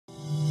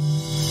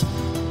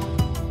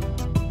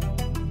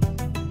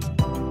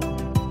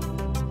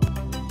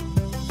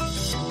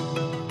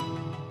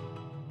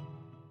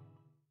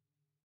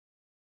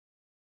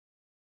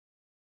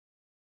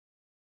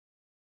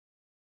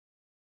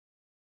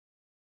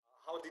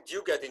How did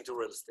you get into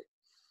real estate?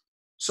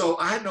 So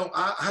I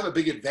have a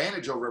big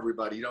advantage over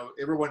everybody. You know,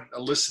 everyone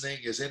listening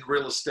is in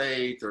real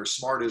estate. They're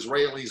smart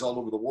Israelis all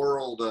over the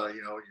world.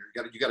 You know,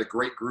 you got a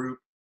great group.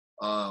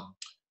 I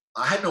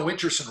had no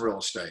interest in real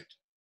estate.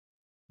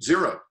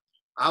 Zero.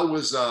 I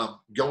was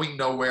going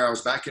nowhere. I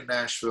was back in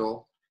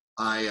Nashville.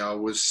 I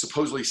was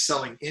supposedly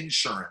selling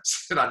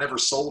insurance, and I never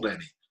sold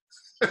any.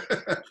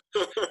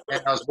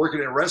 And I was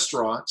working in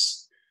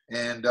restaurants,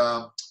 and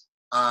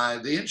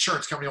the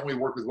insurance company only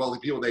worked with wealthy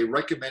people. They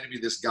recommended me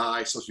this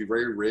guy, supposed to be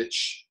very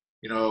rich,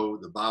 you know,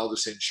 to buy all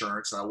this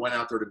insurance. And I went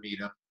out there to meet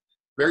him.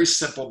 Very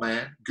simple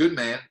man, good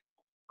man.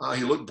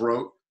 He looked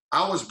broke.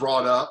 I was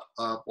brought up,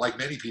 like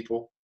many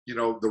people, you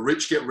know, the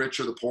rich get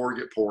richer, the poor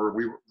get poorer.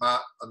 My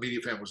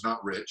immediate family was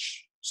not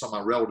rich. Some of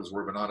my relatives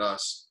were, but not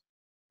us.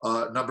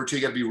 Number two,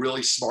 you got to be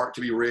really smart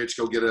to be rich.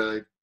 Go get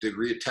a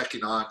degree at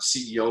Techinon,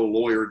 CEO,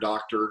 lawyer,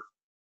 doctor.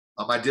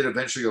 I did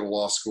eventually go to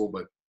law school,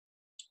 but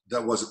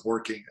that wasn't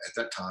working at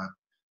that time.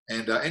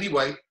 And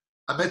anyway,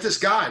 I met this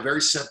guy,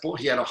 very simple.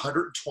 He had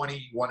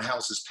 121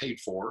 houses paid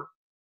for.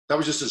 That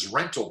was just his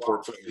rental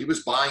portfolio. He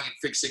was buying and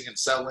fixing and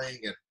selling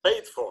and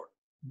paid for,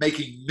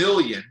 making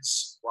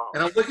millions. Wow.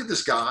 And I look at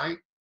this guy,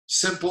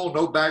 simple,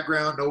 no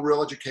background, no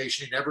real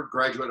education. He never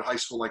graduated high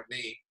school like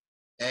me.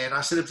 And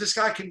I said, if this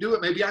guy can do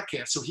it, maybe I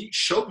can. So he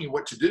showed me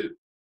what to do.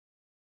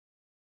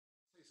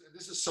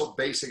 This is so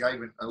basic,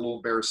 I'm a little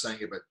embarrassed saying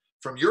it, but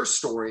from your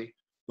story,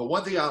 the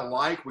one thing I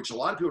like, which a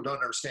lot of people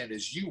don't understand,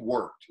 is you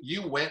worked.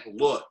 You went,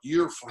 look,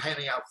 you're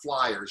handing out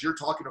flyers. You're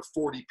talking to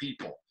 40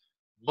 people.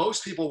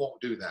 Most people won't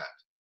do that.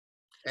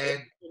 And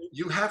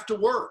you have to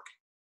work.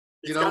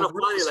 It's kind of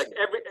funny,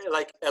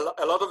 like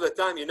a lot of the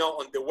time, you know,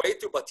 on the way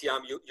to Bat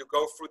Yam, you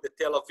go through the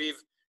Tel Aviv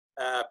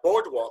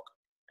boardwalk.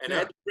 And I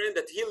had a friend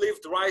that he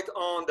lived right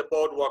on the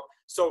boardwalk.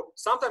 So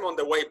sometime on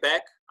the way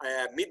back,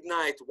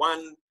 midnight,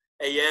 1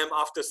 a.m.,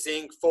 after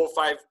seeing 4 or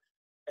 5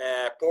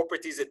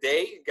 properties a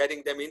day,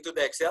 getting them into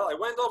the Excel, I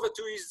went over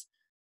to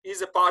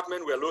his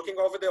apartment. We're looking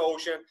over the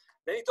ocean.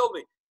 Then he told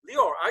me,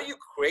 Lior, are you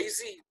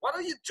crazy? What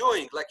are you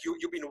doing? Like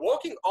you've been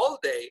working all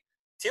day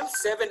till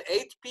 7,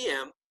 8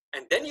 p.m.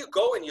 And then you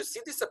go and you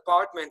see these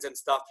apartments and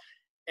stuff.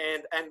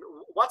 And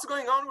what's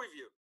going on with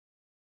you?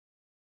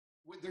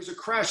 When there's a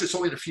crash, it's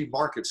only in a few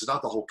markets. It's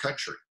not the whole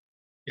country.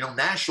 You know,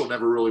 Nashville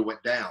never really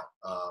went down.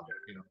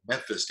 You know,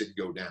 Memphis didn't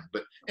go down.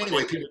 But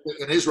anyway, people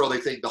in Israel, they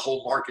think the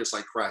whole market's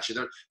like crashing.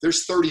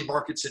 There's 30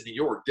 markets in New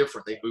York,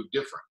 different. They move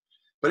different.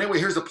 But anyway,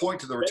 here's the point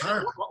to the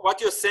return. What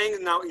you're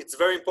saying now, it's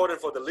very important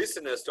for the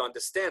listeners to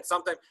understand.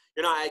 Sometimes,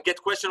 you know, I get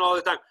questioned all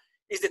the time.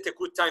 Is it a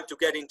good time to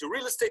get into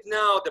real estate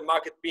now? The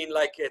market being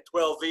like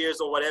 12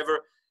 years or whatever.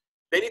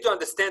 They need to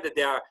understand that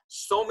there are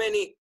so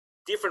many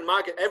different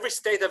market, every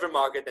state, every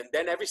market, and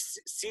then every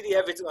city,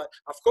 of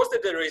course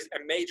that there is a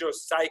major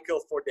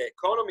cycle for the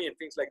economy and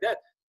things like that.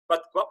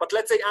 But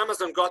let's say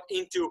Amazon got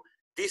into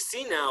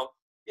DC now,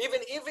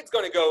 even if it's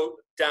going to go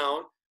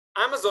down,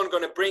 Amazon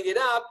going to bring it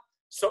up.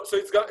 So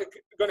it's going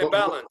to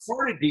balance.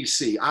 We're in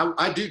DC.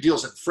 I do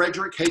deals in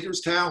Frederick,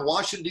 Hagerstown,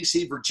 Washington,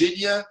 DC,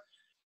 Virginia,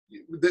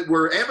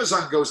 where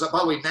Amazon goes up.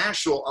 By the way,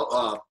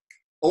 Nashville,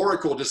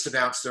 Oracle just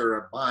announced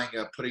they're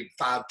putting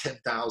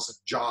 10,000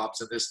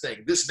 jobs in this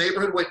thing. This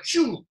neighborhood went,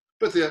 shoo,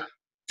 but the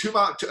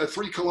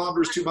 3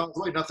 kilometers, 2 miles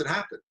away, nothing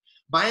happened.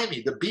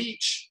 Miami, the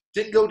beach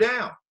didn't go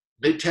down.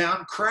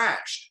 Midtown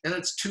crashed, and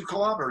it's 2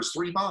 kilometers,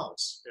 3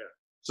 miles. Yeah.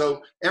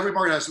 So every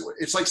market has,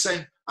 it's like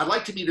saying, I'd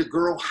like to meet a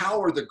girl.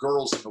 How are the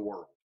girls in the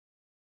world?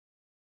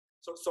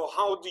 So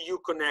how do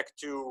you connect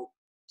to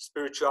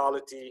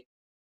spirituality?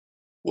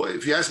 Well,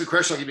 if you ask me a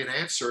question, I'll give you an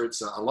answer.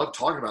 I love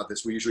talking about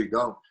this. We usually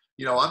don't.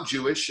 You know, I'm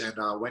Jewish and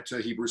went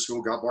to Hebrew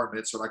school, got bar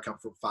mitzvah. I come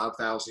from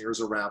 5,000 years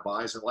of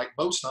rabbis. And like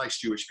most nice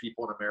Jewish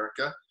people in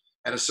America,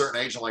 at a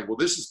certain age, I'm like, well,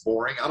 this is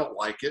boring. I don't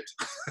like it.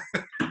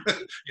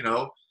 You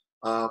know,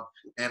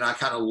 and I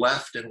kind of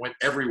left and went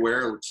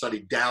everywhere,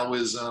 studied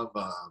Taoism,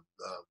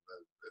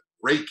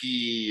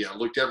 Reiki,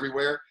 looked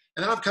everywhere.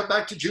 And then I've come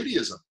back to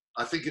Judaism.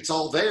 I think it's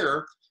all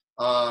there,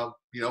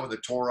 you know, in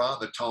the Torah,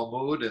 the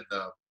Talmud, and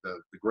the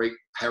great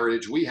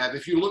heritage we have,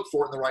 if you look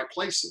for it in the right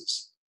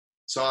places.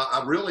 So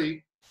I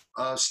really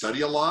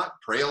study a lot,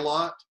 pray a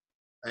lot,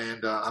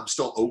 and I'm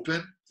still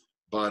open.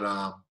 But,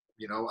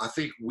 you know, I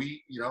think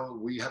we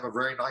have a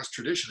very nice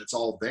tradition. It's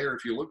all there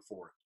if you look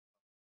for it.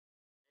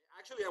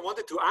 Actually, I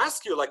wanted to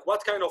ask you, like,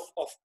 what kind of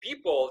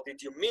people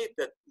did you meet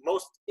that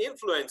most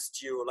influenced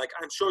you? Like,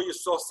 I'm sure you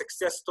saw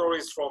success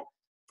stories from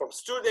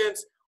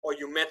students, or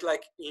you met,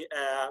 like,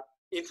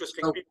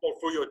 interesting people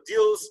through your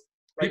deals.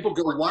 Like, people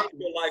go, why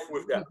your life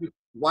with them?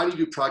 Why do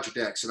you do Project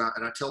X? And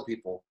I tell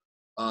people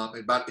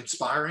about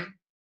inspiring.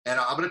 And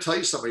I'm going to tell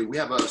you somebody. We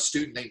have a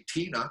student named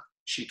Tina.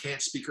 She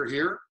can't speak or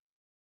hear.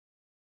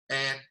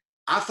 And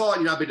I thought,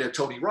 you know, I've been to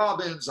Tony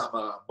Robbins. I'm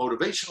a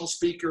motivational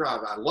speaker.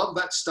 I love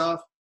that stuff.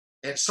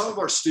 And some of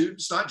our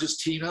students, not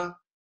just Tina,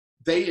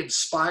 they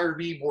inspire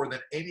me more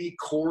than any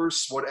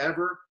course,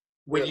 whatever.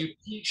 When you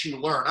teach, you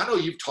learn. I know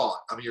you've taught.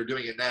 I mean, you're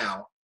doing it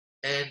now.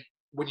 And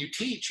when you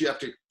teach, you have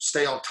to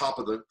stay on top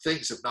of the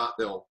things. If not,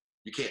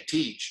 you can't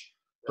teach.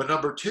 But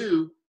number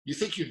two, You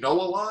think you know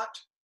a lot,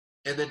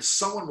 and then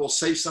someone will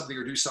say something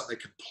or do something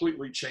that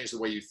completely changes the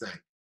way you think.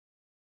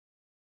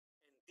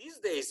 These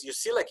days, you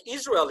see like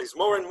Israel is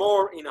more and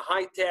more in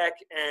high tech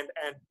and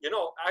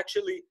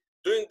actually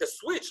doing the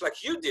switch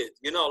like you did,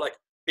 like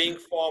being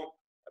from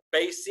a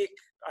basic,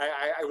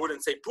 I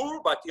wouldn't say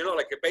poor, but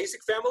like a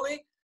basic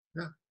family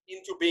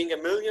into being a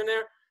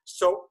millionaire.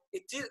 So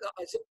it is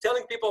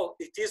telling people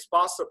it is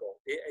possible.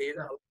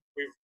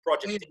 With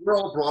project. We're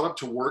all brought up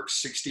to work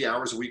 60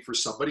 hours a week for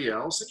somebody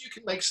else, and you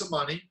can make some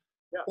money,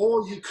 Yeah.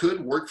 or you could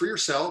work for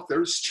yourself.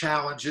 There's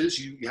challenges.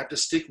 You have to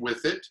stick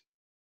with it.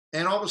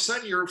 And all of a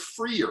sudden you're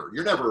freer.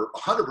 You're never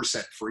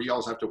 100% free. You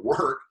always have to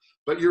work,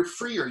 but you're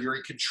freer. You're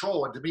in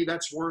control. And to me,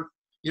 that's worth,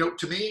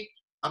 to me,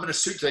 I'm in a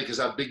suit today because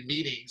I have big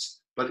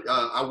meetings, but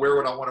I wear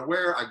what I want to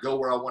wear. I go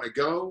where I want to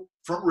go.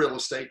 From real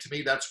estate, to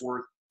me, that's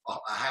worth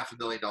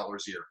 $500,000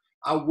 a year.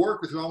 I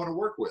work with who I want to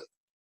work with.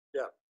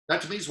 Yeah.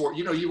 That to me is worth,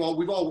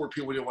 we've all worked with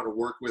people we didn't want to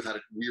work with, had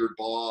a weird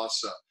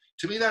boss.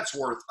 To me, that's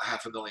worth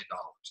 $500,000.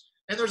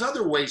 And there's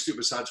other ways to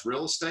besides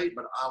real estate,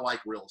 but I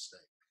like real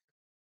estate.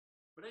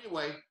 But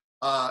anyway,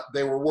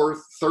 they were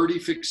worth 30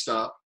 fixed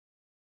up,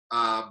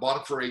 bought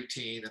them for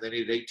 18, and they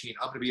needed 18.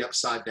 I'm going to be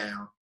upside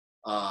down.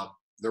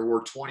 They're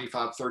worth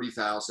 25,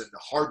 30,000,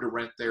 hard to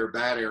rent there,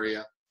 bad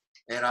area.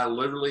 And I'm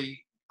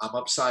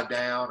upside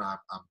down. I'm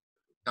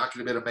not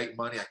going to be able to make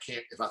money. I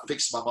can't, if I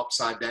fix them, I'm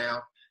upside down.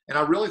 And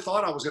I really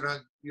thought I was going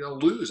to,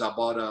 lose. I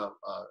bought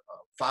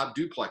 5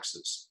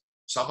 duplexes.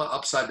 So I'm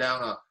upside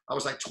down. I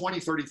was like 20,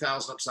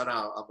 30,000 upside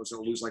down. I was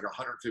going to lose like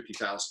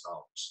 $150,000.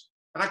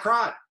 And I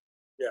cried.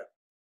 Yeah.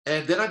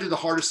 And then I did the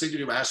hardest thing to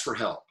do, ask for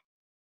help.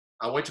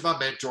 I went to my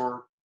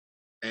mentor,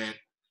 and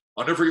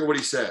I'll never forget what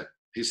he said.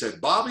 He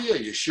said, "Bobby, are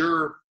you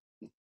sure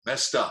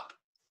messed up?"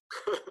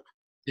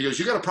 He goes,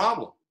 "You got a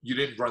problem. You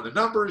didn't run the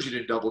numbers. You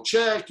didn't double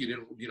check. You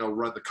didn't,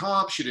 run the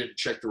comps. You didn't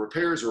check the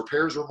repairs. The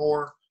repairs were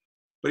more."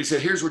 But he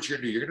said, "Here's what you're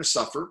going to do. You're going to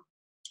suffer.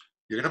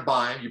 You're going to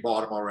buy them. You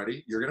bought them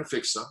already. You're going to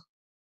fix them,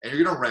 and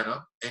you're going to rent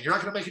them, and you're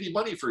not going to make any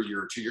money for a year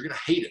or two. You're going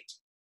to hate it."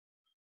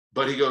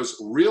 But he goes,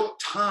 "Real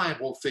time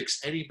will fix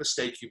any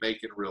mistake you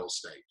make in real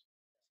estate."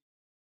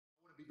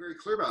 I want to be very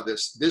clear about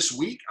this. This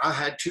week, I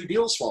had 2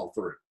 deals fall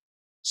through.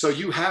 So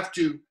you have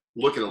to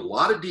look at a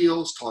lot of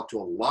deals, talk to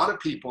a lot of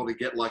people to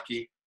get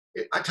lucky.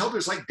 I tell people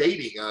it's like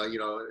dating,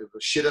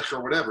 shidduch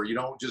or whatever. You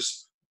don't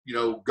just,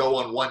 go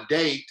on one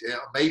date,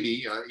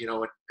 maybe,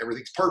 and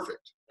everything's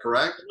perfect,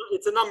 correct?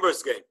 It's a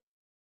numbers game.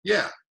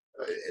 Yeah.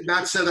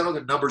 Not said that on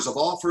the numbers of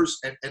offers,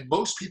 and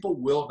most people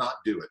will not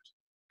do it,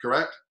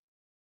 correct?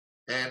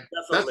 And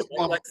definitely.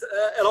 Like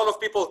a lot of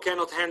people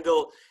cannot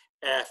handle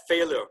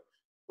failure.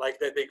 Like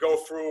they go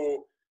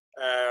through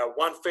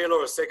one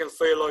failure, a second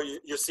failure.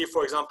 You see,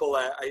 for example,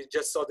 I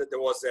just saw that there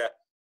was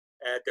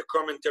the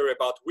commentary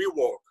about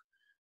WeWork.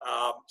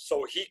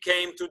 So he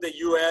came to the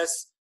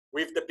US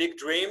with the big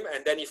dream,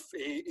 and then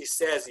he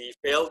says he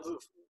failed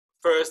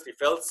first, he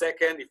failed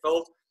second, he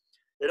failed.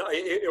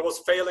 It was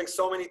failing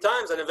so many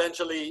times, and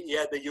eventually he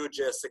had the huge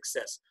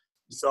success.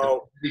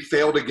 So he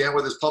failed again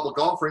with his public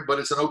offering, but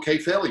it's an okay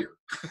failure.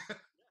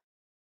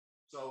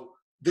 So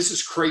this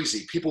is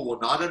crazy. People will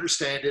not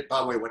understand it.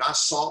 By the way, when I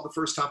saw it the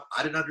first time,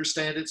 I didn't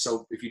understand it.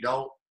 So if you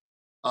don't,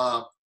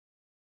 I'm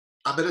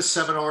at a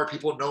seminar.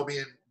 People know me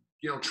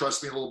and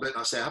trust me a little bit.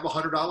 And I say I have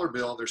 $100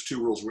 bill. And there's 2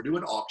 rules. We're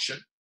doing auction,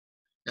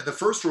 and the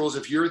first rule is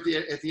if you're at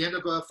the end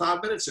of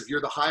 5 minutes, if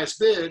you're the highest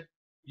bid,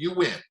 you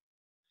win.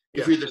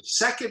 If you're the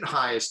second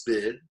highest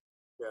bid,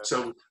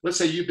 so let's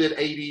say you bid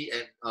 80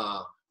 and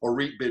a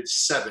REIT bid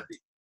 70.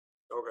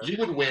 Okay. You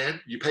would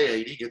win. You pay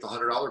 80, get the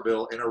 $100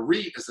 bill, and a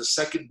REIT is the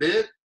second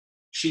bid.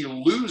 She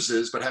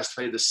loses, but has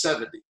to pay the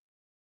 70.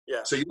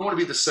 Yeah. So you don't want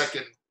to be the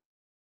second.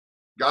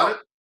 Got it?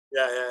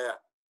 Yeah.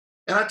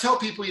 And I tell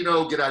people,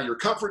 get out of your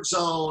comfort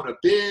zone, a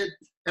bid.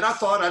 And I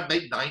thought I'd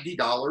make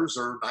 $90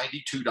 or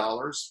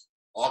 $92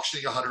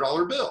 auctioning a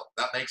 $100 bill.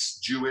 That makes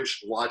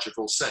Jewish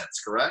logical sense,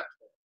 correct?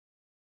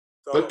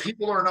 But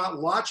people are not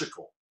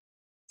logical.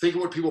 Think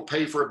of what people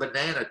pay for a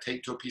banana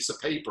taped to a piece of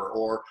paper,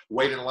 or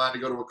wait in line to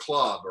go to a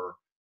club, or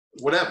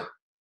whatever.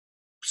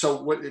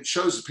 So what it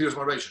shows is people's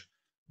motivation.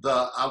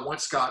 I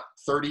once got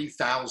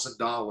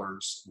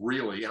 $30,000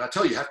 really, and I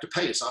tell you have to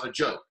pay. It's not a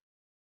joke.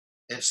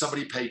 And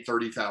somebody paid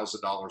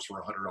 $30,000 for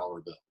a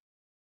 $100 bill.